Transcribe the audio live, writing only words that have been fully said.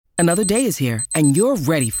Another day is here, and you're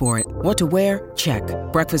ready for it. What to wear? Check.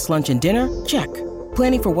 Breakfast, lunch, and dinner? Check.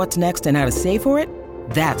 Planning for what's next and how to save for it?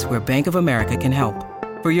 That's where Bank of America can help.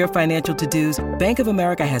 For your financial to-dos, Bank of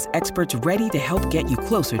America has experts ready to help get you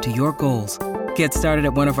closer to your goals. Get started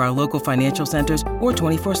at one of our local financial centers or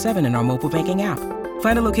 24/7 in our mobile banking app.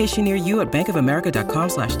 Find a location near you at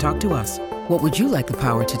bankofamerica.com/talktous. What would you like the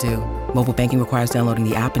power to do? Mobile banking requires downloading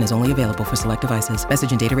the app and is only available for select devices.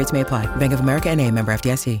 Message and data rates may apply. Bank of America N.A., member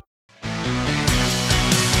FDIC.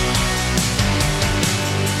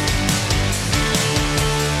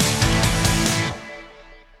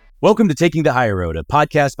 Welcome to Taking the Higher Road, a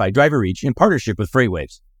podcast by Driver Reach in partnership with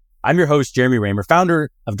FreightWaves. I'm your host, Jeremy Raymer,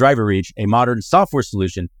 founder of Driver Reach, a modern software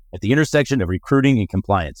solution at the intersection of recruiting and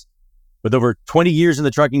compliance. With over 20 years in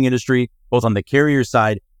the trucking industry, both on the carrier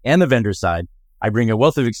side and the vendor side, I bring a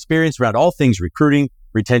wealth of experience around all things recruiting,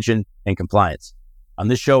 retention, and compliance. On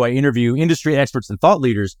this show, I interview industry experts and thought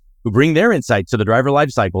leaders who bring their insight to the driver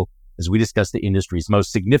lifecycle as we discuss the industry's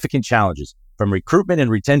most significant challenges, from recruitment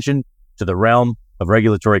and retention to the realm of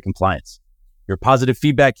regulatory compliance. Your positive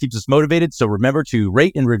feedback keeps us motivated, so remember to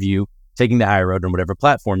rate and review Taking the Higher Road on whatever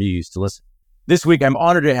platform you use to listen. This week, I'm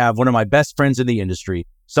honored to have one of my best friends in the industry,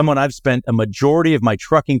 someone I've spent a majority of my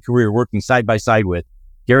trucking career working side by side with,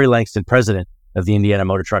 Gary Langston, president of the Indiana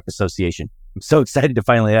Motor Truck Association. I'm so excited to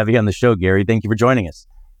finally have you on the show, Gary. Thank you for joining us.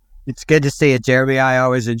 It's good to see you, Jeremy. I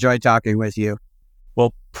always enjoy talking with you.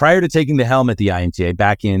 Well, prior to taking the helm at the IMTA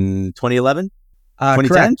back in 2011?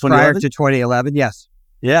 2010? Prior to 2011, yes.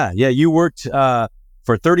 Yeah. You worked for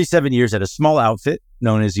 37 years at a small outfit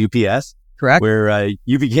known as UPS. Correct. Where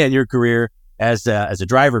you began your career as a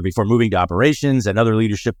driver before moving to operations and other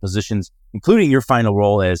leadership positions, including your final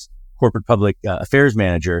role as corporate public affairs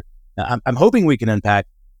manager. I'm hoping we can unpack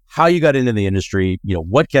how you got into the industry,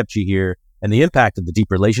 what kept you here, and the impact of the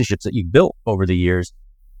deep relationships that you've built over the years.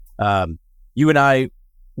 You and I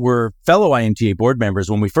were fellow IMTA board members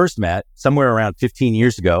when we first met somewhere around 15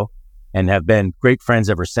 years ago and have been great friends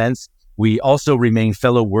ever since. We also remain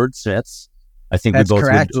fellow wordsmiths. I think That's we both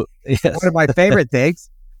correct. Yes. One of my favorite things.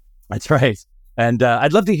 That's right. And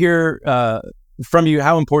I'd love to hear from you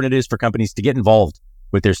how important it is for companies to get involved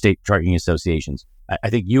with their state trucking associations. I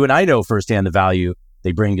think you and I know firsthand the value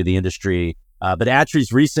they bring to the industry, but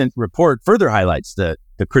ATRI's recent report further highlights the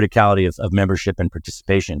criticality of membership and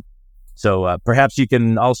participation. So perhaps you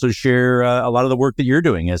can also share a lot of the work that you're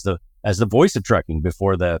doing as the voice of trucking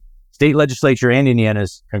before the state legislature and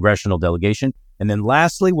Indiana's congressional delegation. And then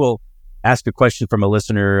lastly, we'll ask a question from a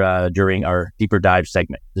listener during our deeper dive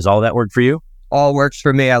segment. Does all that work for you? All works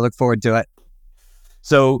for me. I look forward to it.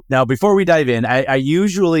 So now, before we dive in, I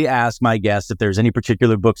usually ask my guests if there's any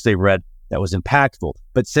particular books they've read that was impactful.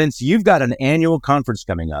 But since you've got an annual conference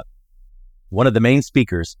coming up, one of the main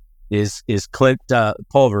speakers is Clint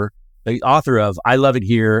Pulver, the author of I Love It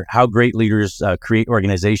Here, How Great Leaders Create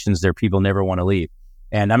Organizations Their People Never Want to Leave.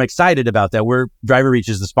 And I'm excited about that. Driver Reach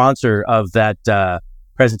is the sponsor of that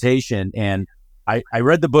presentation. And I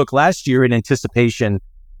read the book last year in anticipation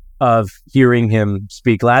of hearing him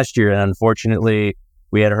speak last year. And unfortunately,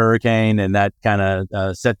 we had a hurricane and that kind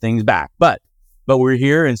of set things back. But we're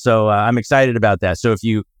here. And so I'm excited about that. So if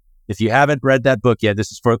you haven't read that book yet,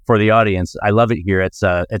 this is for the audience. I Love It Here. It's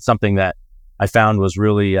something that I found was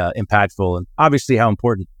really impactful, and obviously how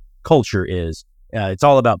important culture is. It's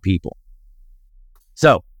all about people.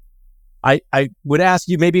 So I would ask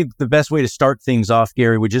you, maybe the best way to start things off,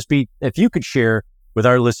 Gary, would just be if you could share with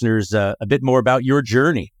our listeners a bit more about your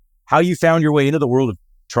journey, how you found your way into the world of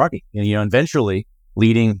trucking and, eventually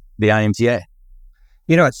leading the IMTA.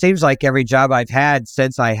 It seems like every job I've had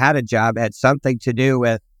since I had a job had something to do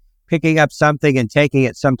with picking up something and taking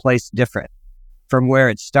it someplace different from where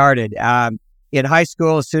it started. In high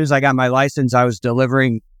school, as soon as I got my license, I was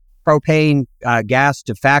delivering propane gas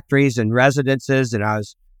to factories and residences, and I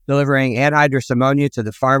was delivering anhydrous ammonia to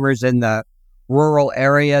the farmers in the rural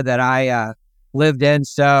area that I lived in.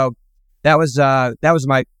 So that was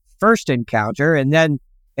my first encounter. And then,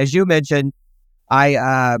 as you mentioned,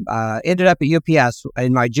 I ended up at UPS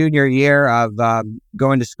in my junior year of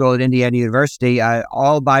going to school at Indiana University,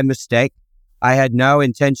 all by mistake. I had no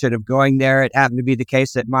intention of going there. It happened to be the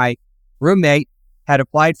case that my roommate had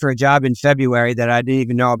applied for a job in February that I didn't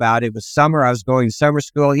even know about. It was summer. I was going to summer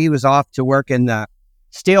school. He was off to work in the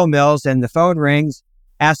steel mills, and the phone rings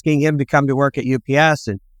asking him to come to work at UPS.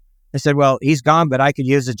 And I said, well, he's gone, but I could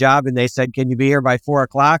use a job. And they said, can you be here by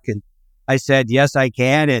 4:00? And I said, yes, I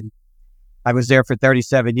can. And I was there for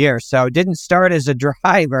 37 years. So didn't start as a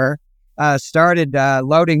driver, started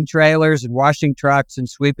loading trailers and washing trucks and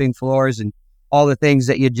sweeping floors and all the things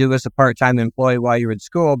that you do as a part-time employee while you're in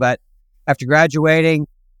school. But after graduating,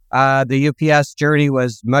 The UPS journey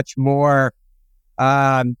was much more,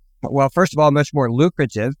 first of all, much more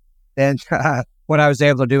lucrative than what I was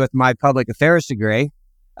able to do with my public affairs degree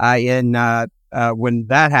when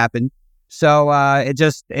that happened. So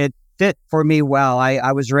it fit for me well.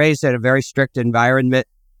 I was raised in a very strict environment,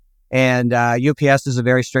 and UPS is a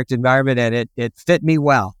very strict environment, and it fit me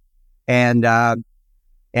well. And I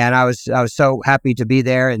was so happy to be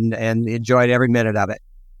there and enjoyed every minute of it.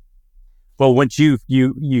 Well, once you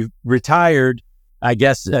retired, I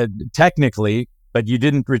guess technically, but you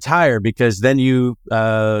didn't retire because then you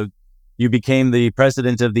became the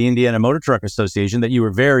president of the Indiana Motor Truck Association that you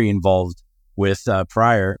were very involved with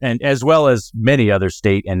prior, and as well as many other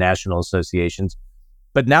state and national associations.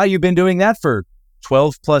 But now you've been doing that for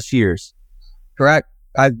 12 plus years. Correct.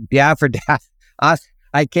 I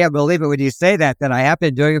can't believe it when you say that I have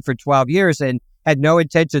been doing it for 12 years and had no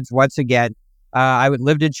intentions once again. I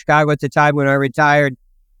lived in Chicago at the time when I retired,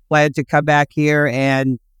 planned to come back here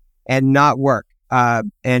and not work,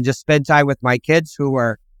 and just spend time with my kids who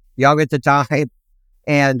were young at the time.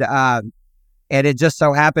 And it just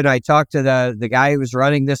so happened I talked to the guy who was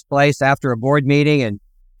running this place after a board meeting, and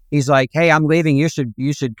he's like, "Hey, I'm leaving. You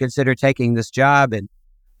should consider taking this job." And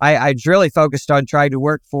I really focused on trying to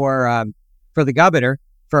work for the governor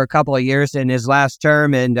for a couple of years in his last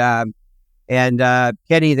term, and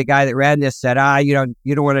Kenny, the guy that ran this, said, you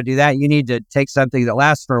don't want to do that. You need to take something that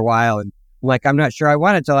lasts for a while. And I'm like, I'm not sure I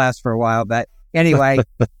want it to last for a while, but anyway,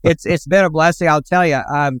 it's been a blessing. I'll tell you,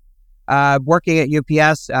 working at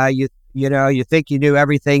UPS, you think you knew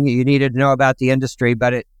everything that you needed to know about the industry,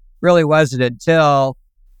 but it really wasn't until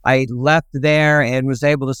I left there and was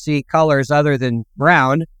able to see colors other than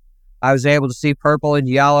brown. I was able to see purple and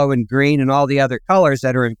yellow and green and all the other colors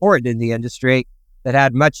that are important in the industry that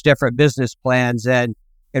had much different business plans. And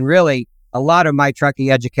really, a lot of my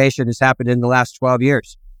trucking education has happened in the last 12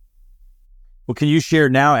 years. Well, can you share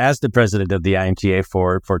now, as the president of the IMTA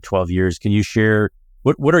for 12 years, can you share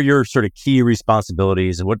what are your sort of key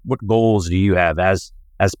responsibilities and what goals do you have as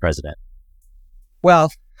president?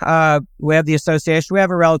 Well, we have the association. We have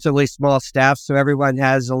a relatively small staff, so everyone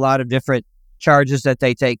has a lot of different charges that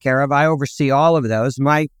they take care of. I oversee all of those.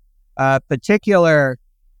 My particular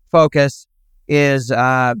focus is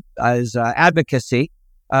advocacy,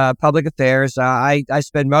 public affairs. I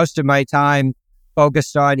spend most of my time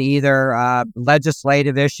focused on either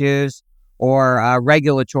legislative issues or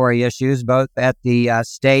regulatory issues, both at the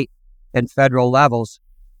state and federal levels.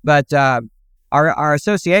 But our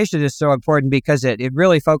association is so important because it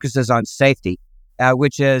really focuses on safety,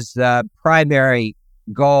 which is the primary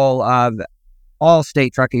goal of all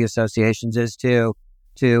state trucking associations, is to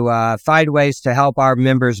find ways to help our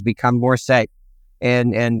members become more safe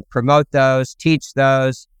and promote those, teach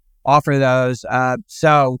those, offer those.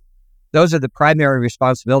 So those are the primary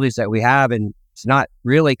responsibilities that we have, and it's not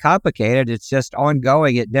really complicated. It's just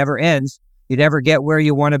ongoing. It never ends. You never get where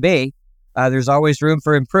you want to be. There's always room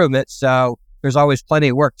for improvement, so there's always plenty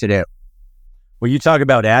of work to do. Well, you talk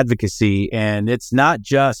about advocacy, and it's not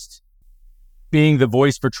just being the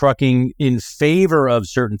voice for trucking in favor of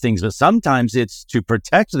certain things, but sometimes it's to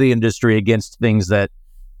protect the industry against things that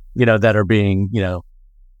are being,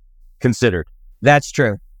 considered. That's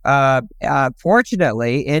true.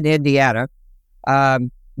 Fortunately, in Indiana,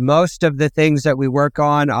 most of the things that we work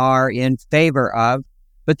on are in favor of,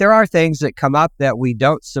 but there are things that come up that we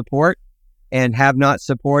don't support and have not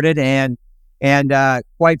supported. And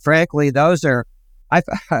quite frankly, I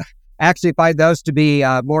actually find those to be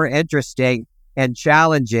more interesting and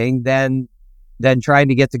challenging than trying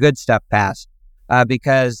to get the good stuff passed.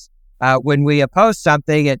 Because when we oppose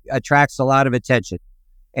something, it attracts a lot of attention.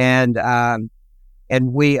 And I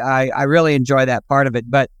really enjoy that part of it.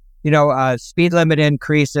 But, speed limit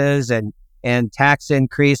increases and tax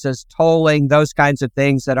increases, tolling, those kinds of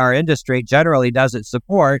things that our industry generally doesn't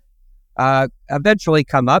support, eventually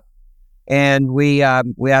come up, and we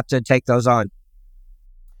have to take those on.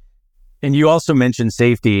 And you also mentioned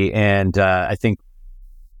safety, and I think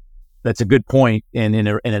that's a good point. And in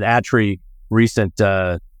an ATRI recent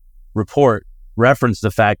report referenced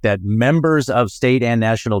the fact that members of state and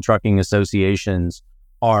national trucking associations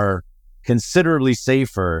are considerably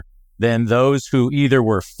safer than those who either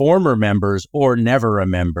were former members or never a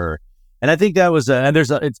member. And I think that was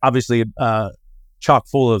it's obviously chock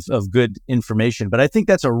full of good information, but I think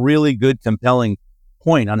that's a really good, compelling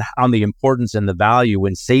point on the importance and the value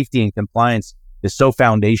when safety and compliance is so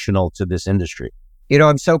foundational to this industry.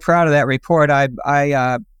 I'm so proud of that report. I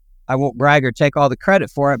won't brag or take all the credit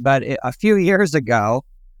for it, but a few years ago,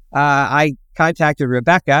 I contacted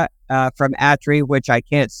Rebecca from ATRI, which I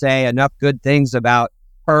can't say enough good things about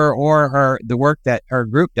her or the work that her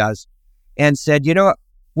group does, and said,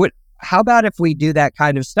 how about if we do that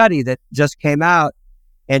kind of study that just came out?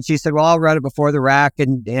 And she said, well, I'll run it before the RAC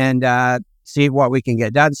and see what we can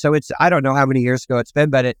get done. So I don't know how many years ago it's been,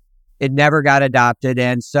 but it never got adopted.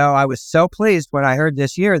 And so I was so pleased when I heard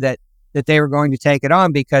this year that they were going to take it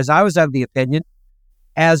on, because I was of the opinion,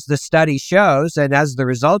 as the study shows and as the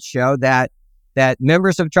results show, that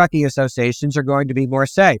members of trucking associations are going to be more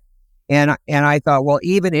safe. And I thought, well,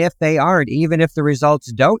 even if they aren't, even if the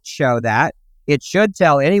results don't show that, it should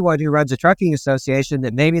tell anyone who runs a trucking association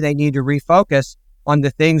that maybe they need to refocus on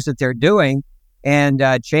the things that they're doing and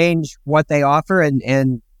change what they offer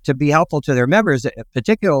and to be helpful to their members,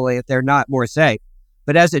 particularly if they're not more safe.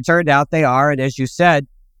 But as it turned out, they are. And as you said,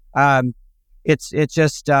 it's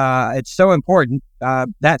so important.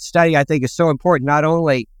 That study, I think, is so important, not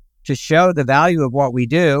only to show the value of what we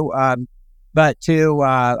do, but to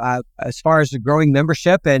as far as the growing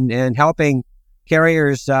membership and helping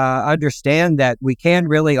carriers understand that we can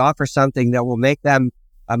really offer something that will make them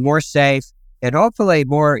more safe and hopefully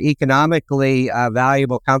more economically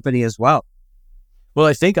valuable company as well. Well,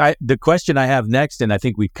 I think the question I have next, and I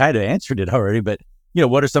think we've kind of answered it already, but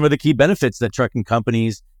what are some of the key benefits that trucking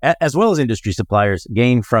companies, as well as industry suppliers,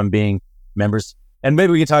 gain from being members? And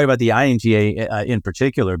maybe we can talk about the IMTA in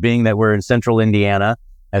particular, being that we're in central Indiana.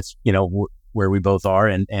 That's where we both are,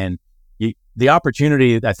 and the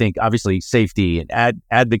opportunity, I think, obviously safety and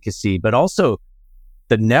advocacy, but also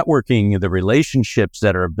the networking, the relationships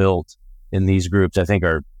that are built in these groups, I think,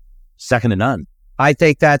 are second to none. I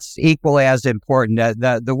think that's equally as important.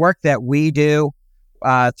 The work that we do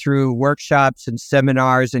through workshops and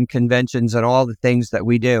seminars and conventions and all the things that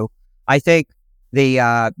we do, I think the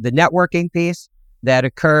networking piece that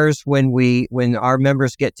occurs when our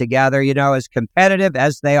members get together, as competitive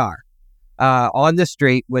as they are on the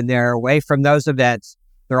street, when they're away from those events,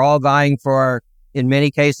 they're all vying for, in many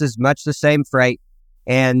cases, much the same freight,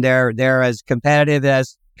 and they're as competitive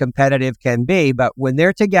can be. But when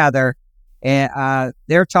they're together, and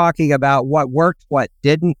they're talking about what worked, what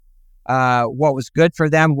didn't, what was good for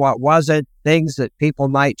them, what wasn't, things that people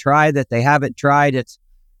might try that they haven't tried. It's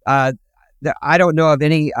I don't know of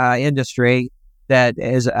any industry that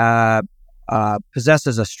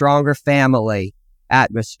possesses a stronger family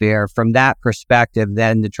atmosphere from that perspective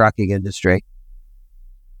than the trucking industry.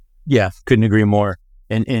 Yeah, couldn't agree more.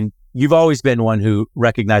 And you've always been one who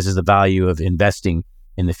recognizes the value of investing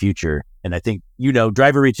in the future. And I think,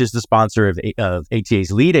 Driver Reach is the sponsor of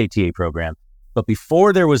ATA's Lead ATA program. But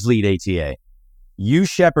before there was Lead ATA, you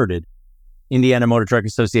shepherded Indiana Motor Truck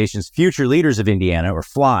Association's Future Leaders of Indiana, or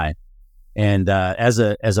FLY. And as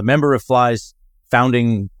a member of FLY's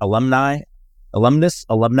founding alumni,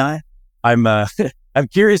 I'm I'm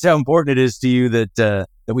curious how important it is to you that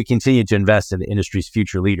we continue to invest in the industry's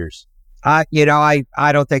future leaders. I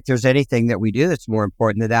don't think there's anything that we do that's more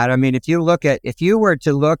important than that. I mean, if you were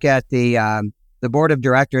to look at the board of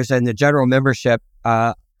directors and the general membership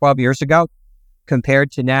 12 years ago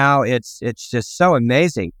compared to now, it's just so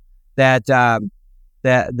amazing that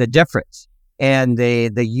the difference and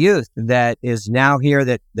the youth that is now here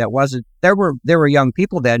that wasn't there were young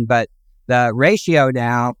people then, but the ratio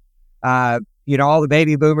now, all the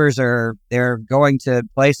baby boomers they're going to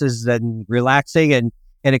places and relaxing and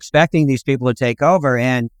expecting these people to take over.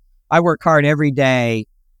 And I work hard every day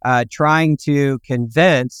trying to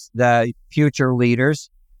convince the future leaders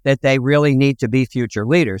that they really need to be future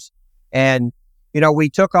leaders. And, we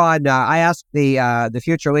took on, I asked the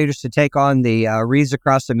future leaders to take on the Reads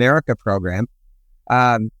Across America program,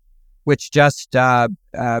 which just,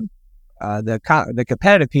 the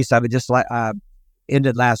competitive piece of it just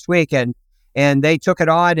ended last week. And they took it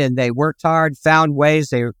on and they worked hard, found ways,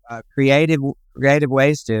 they creative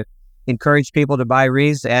ways to encourage people to buy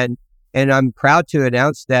Rees. And I'm proud to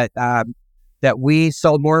announce that we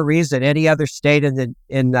sold more Rees than any other state in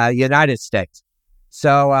the United States.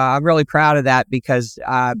 So I'm really proud of that because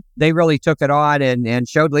they really took it on and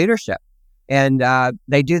showed leadership. And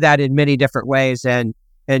they do that in many different ways. And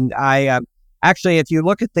I actually, if you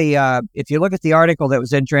look at the article that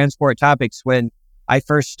was in Transport Topics when I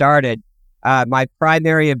first started, my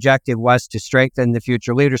primary objective was to strengthen the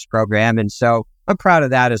Future Leaders Program. And so I'm proud of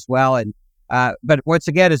that as well. And but once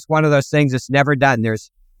again, it's one of those things that's never done.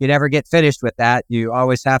 You never get finished with that. You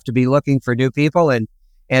always have to be looking for new people and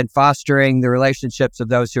fostering the relationships of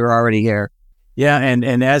those who are already here. Yeah.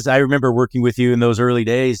 And as I remember working with you in those early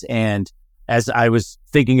days, and as I was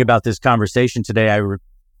thinking about this conversation today,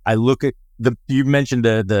 I look at you mentioned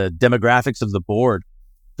the demographics of the board.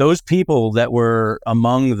 Those people that were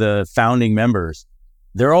among the founding members,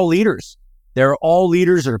 they're all leaders. They're all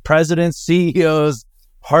leaders or presidents, CEOs,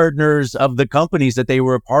 partners of the companies that they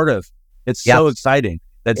were a part of. It's so exciting.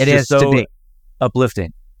 That's it just is to so be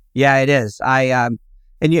uplifting. Yeah, it is. And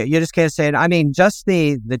you just can't say it. I mean, just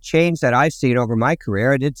the change that I've seen over my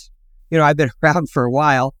career, and it's, I've been around for a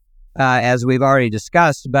while, as we've already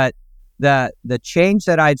discussed, but the change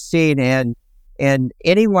that I've seen, and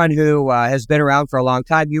anyone who has been around for a long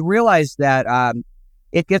time, you realize that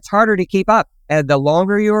it gets harder to keep up. And the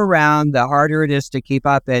longer you're around, the harder it is to keep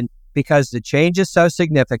up. And because the change is so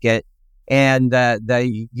significant, and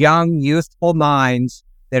the young, youthful minds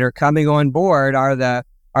that are coming on board are the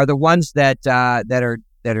ones that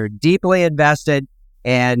are deeply invested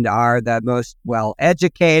and are the most well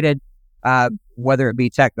educated, whether it be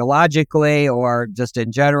technologically or just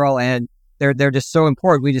in general. And they're just so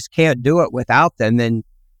important. We just can't do it without them,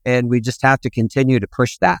 and we just have to continue to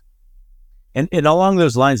push that. And along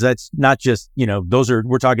those lines, that's not just,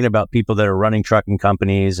 we're talking about people that are running trucking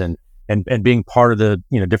companies and being part of the,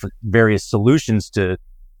 different various solutions to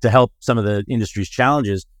help some of the industry's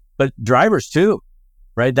challenges, but drivers too,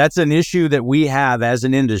 right? That's an issue that we have as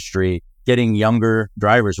an industry, getting younger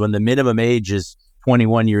drivers when the minimum age is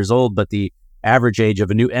 21 years old, but the average age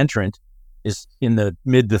of a new entrant is in the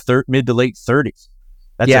mid to late 30s.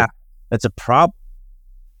 That's a problem.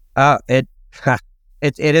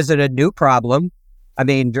 It isn't a new problem. I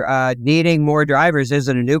mean, needing more drivers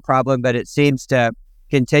isn't a new problem, but it seems to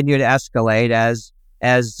continue to escalate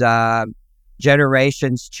as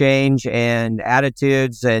generations change and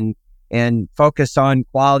attitudes and focus on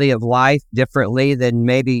quality of life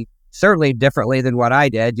certainly differently than what I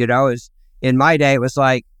did. In my day, it was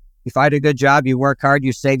like, if I had a good job, you work hard,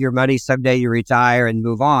 you save your money, someday you retire and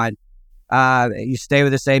move on. You stay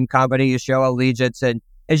with the same company, you show allegiance, and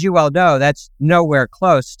as you well know, that's nowhere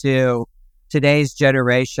close to today's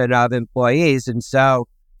generation of employees. And so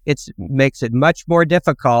it makes it much more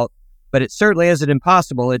difficult, but it certainly isn't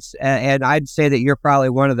impossible. And I'd say that you're probably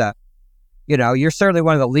you're certainly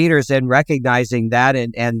one of the leaders in recognizing that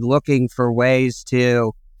and looking for ways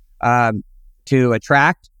to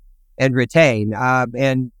attract and retain.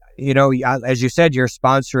 And, as you said, you're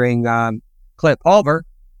sponsoring Clint Pulver,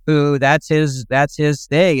 who that's his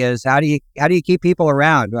thing, is how do you keep people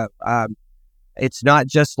around? It's not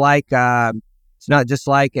just like a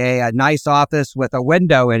nice office with a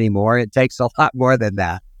window anymore. It takes a lot more than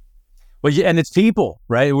that. Well, yeah, and it's people,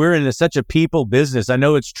 right? We're in such a people business. I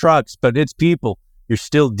know it's trucks, but it's people. You're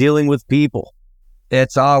still dealing with people.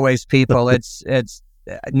 It's always people. it's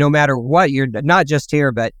no matter what, you're not just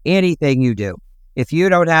here, but anything you do. If you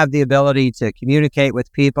don't have the ability to communicate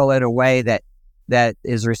with people in a way that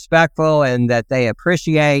is respectful and that they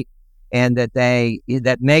appreciate and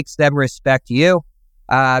that makes them respect you,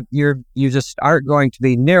 you just aren't going to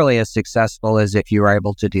be nearly as successful as if you were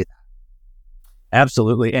able to do that.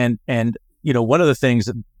 Absolutely. And one of the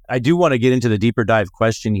things, I do want to get into the deeper dive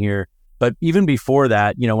question here, but even before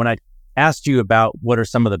that, when I asked you about what are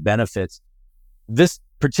some of the benefits, this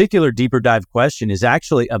particular deeper dive question is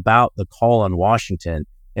actually about the call on Washington.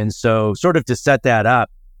 And so sort of to set that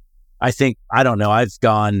up, I think, I've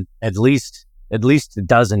gone at least a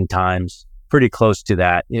dozen times, pretty close to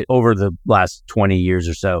that, over the last 20 years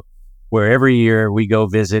or so, where every year we go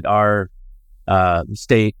visit our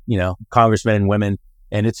state, congressmen and women,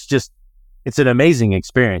 and it's an amazing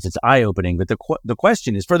experience. It's eye-opening. But the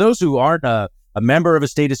question is, for those who aren't a member of a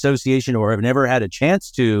state association or have never had a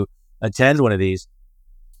chance to attend one of these,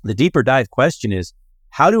 the deeper dive question is,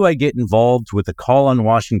 how do I get involved with the call on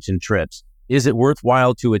Washington trips? Is it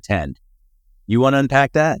worthwhile to attend? You want to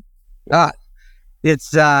unpack that? It's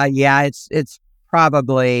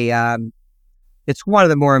probably, it's one of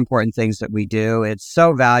the more important things that we do. It's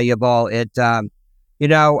so valuable.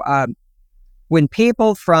 When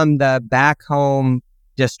people from the back home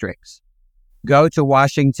districts go to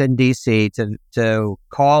Washington, D.C. to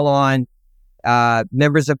call on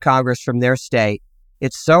members of Congress from their state,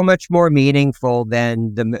 it's so much more meaningful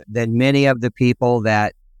than many of the people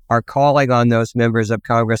that are calling on those members of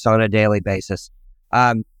Congress on a daily basis.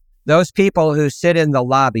 Those people who sit in the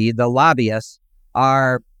lobby, the lobbyists,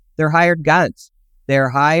 they're hired guns. They're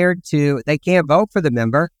hired they can't vote for the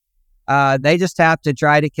member. They just have to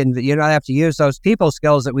try to have to use those people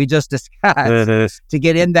skills that we just discussed to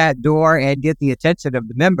get in that door and get the attention of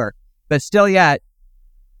the member. But still yet,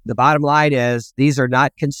 the bottom line is these are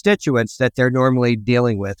not constituents that they're normally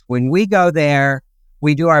dealing with. When we go there,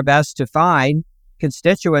 we do our best to find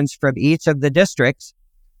constituents from each of the districts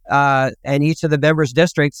and each of the members'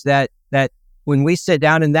 districts that when we sit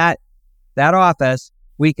down in that office,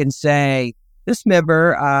 we can say, this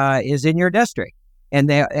member is in your district.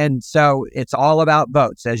 And so it's all about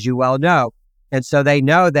votes, as you well know. And so they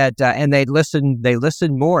know that, and they listen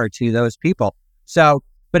more to those people. So,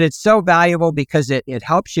 but it's so valuable because it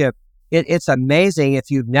helps you. It's amazing if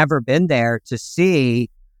you've never been there to see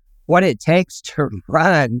what it takes to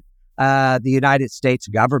run the United States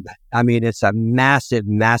government. I mean, it's a massive,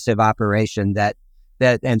 massive operation that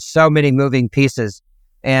and so many moving pieces.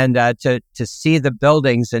 And to see the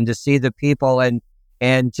buildings and to see the people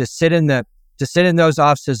and to sit in those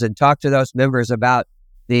offices and talk to those members about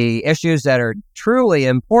the issues that are truly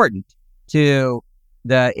important to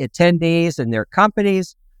the attendees and their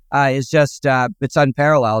companies is just it's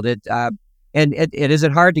unparalleled. And it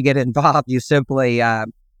isn't hard to get involved. You simply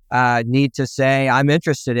need to say, I'm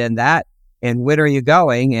interested in that, and when are you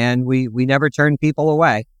going? And we never turn people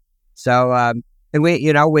away. So and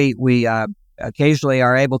we occasionally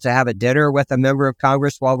are able to have a dinner with a member of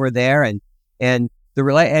Congress while we're there, and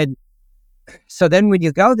so then when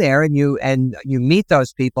you go there and you meet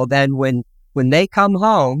those people, then when they come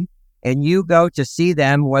home and you go to see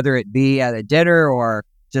them, whether it be at a dinner or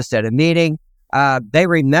just at a meeting, they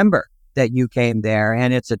remember that you came there,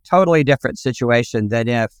 and it's a totally different situation than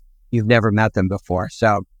if you've never met them before.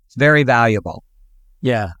 So it's very valuable.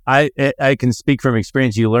 Yeah, I can speak from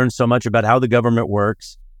experience. You learn so much about how the government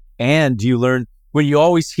works, and you learn when you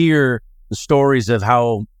always hear the stories of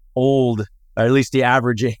how old, or at least the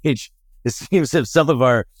average age, it seems that some of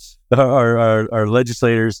our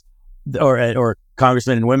legislators or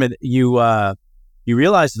congressmen and women, you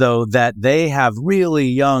realize though that they have really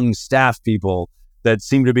young staff people that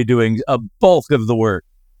seem to be doing a bulk of the work.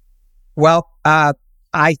 Well,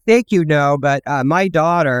 I think but my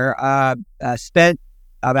daughter spent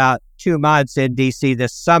about 2 months in D.C.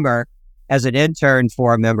 this summer as an intern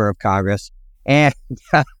for a member of Congress, and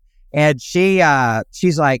and she's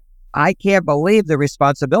like, I can't believe the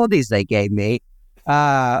responsibilities they gave me.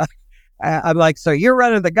 I'm like, so you're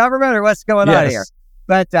running the government, or what's going on here?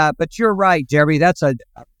 But you're right, Jeremy. That's a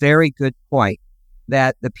very good point.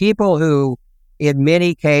 That the people who, in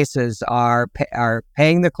many cases, are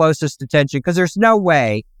paying the closest attention, because there's no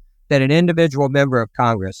way that an individual member of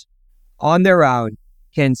Congress, on their own,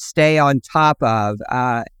 can stay on top of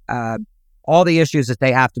all the issues that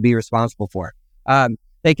they have to be responsible for.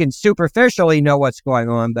 They can superficially know what's going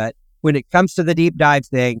on, but when it comes to the deep dive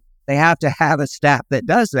thing, they have to have a staff that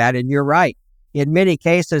does that. And you're right. In many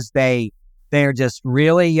cases, they're just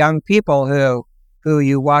really young people who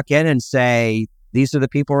you walk in and say, these are the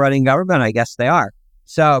people running government. I guess they are.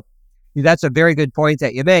 So that's a very good point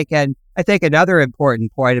that you make. And I think another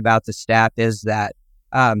important point about the staff is that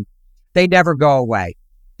they never go away.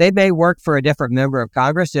 They may work for a different member of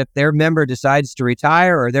Congress. If their member decides to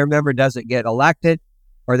retire, or their member doesn't get elected,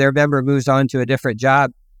 or their member moves on to a different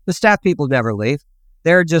job, the staff people never leave.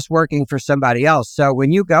 They're just working for somebody else. So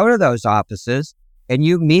when you go to those offices and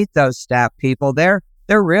you meet those staff people, they're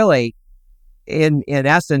really, in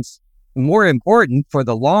essence, more important for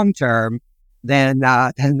the long term than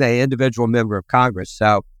the individual member of Congress.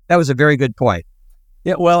 So that was a very good point.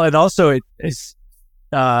 Yeah, well, and also it's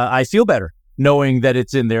I feel better knowing that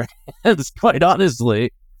it's in their hands, quite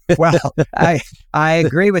honestly. Well, I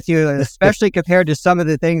agree with you, especially compared to some of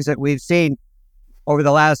the things that we've seen over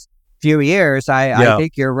the last few years. I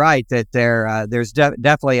think you're right that there's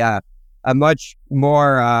definitely a much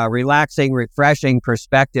more relaxing, refreshing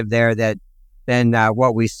perspective there than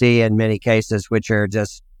what we see in many cases, which are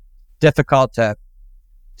just difficult to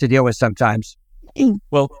deal with sometimes.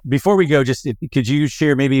 Well, before we go, just could you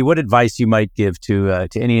share maybe what advice you might give to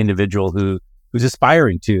any individual who's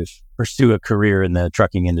aspiring to pursue a career in the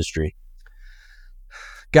trucking industry?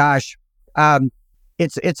 Gosh,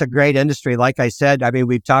 it's a great industry. Like I said, I mean,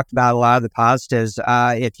 we've talked about a lot of the positives.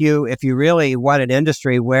 If you really want an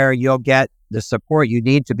industry where you'll get the support you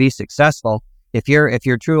need to be successful, if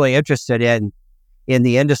you're truly interested in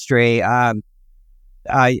the industry,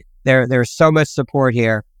 there's so much support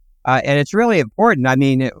here, and it's really important. I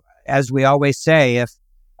mean, as we always say, if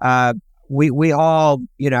we all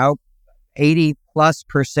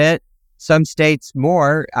 80+%, some states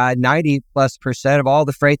more, 90+% of all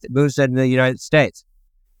the freight that moves into the United States.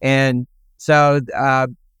 And so the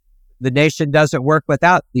nation doesn't work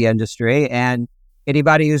without the industry, and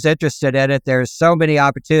anybody who's interested in it, there's so many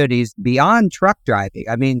opportunities beyond truck driving.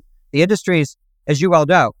 I mean, the industries, as you well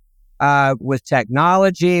know, with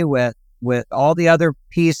technology, with all the other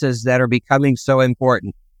pieces that are becoming so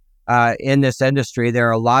important in this industry, there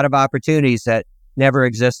are a lot of opportunities that never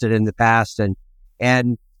existed in the past.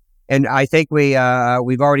 And I think we've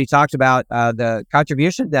already talked about the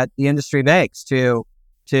contribution that the industry makes to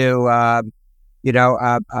the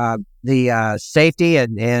safety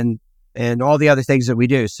and all the other things that we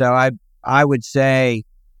do. So I would say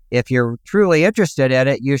if you're truly interested in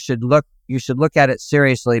it, you should look at it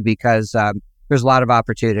seriously because there's a lot of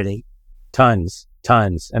opportunity. Tons.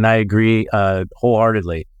 And I agree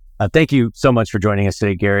wholeheartedly. Thank you so much for joining us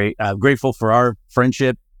today, Gary. I'm grateful for our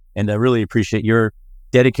friendship, and I really appreciate your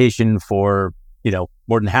dedication for,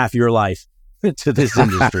 more than half your life to this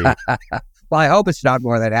industry. Well, I hope it's not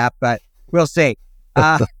more than half, but we'll see.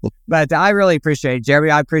 But I really appreciate it,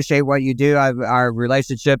 Jeremy. I appreciate what you do. Our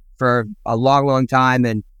relationship for a long, long time,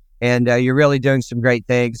 and you're really doing some great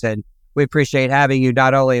things. And we appreciate having you,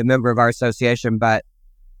 not only a member of our association, but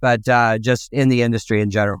just in the industry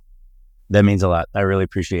in general. That means a lot. I really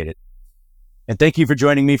appreciate it. And thank you for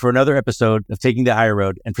joining me for another episode of Taking the Higher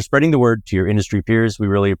Road and for spreading the word to your industry peers. We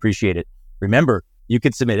really appreciate it. Remember, you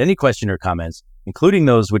can submit any question or comments, including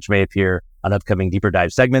those which may appear on upcoming deeper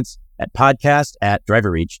dive segments at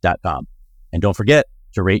podcast@driverreach.com. And don't forget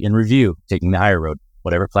to rate and review Taking the Higher Road,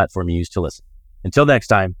 whatever platform you use to listen. Until next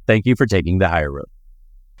time, thank you for taking the higher road.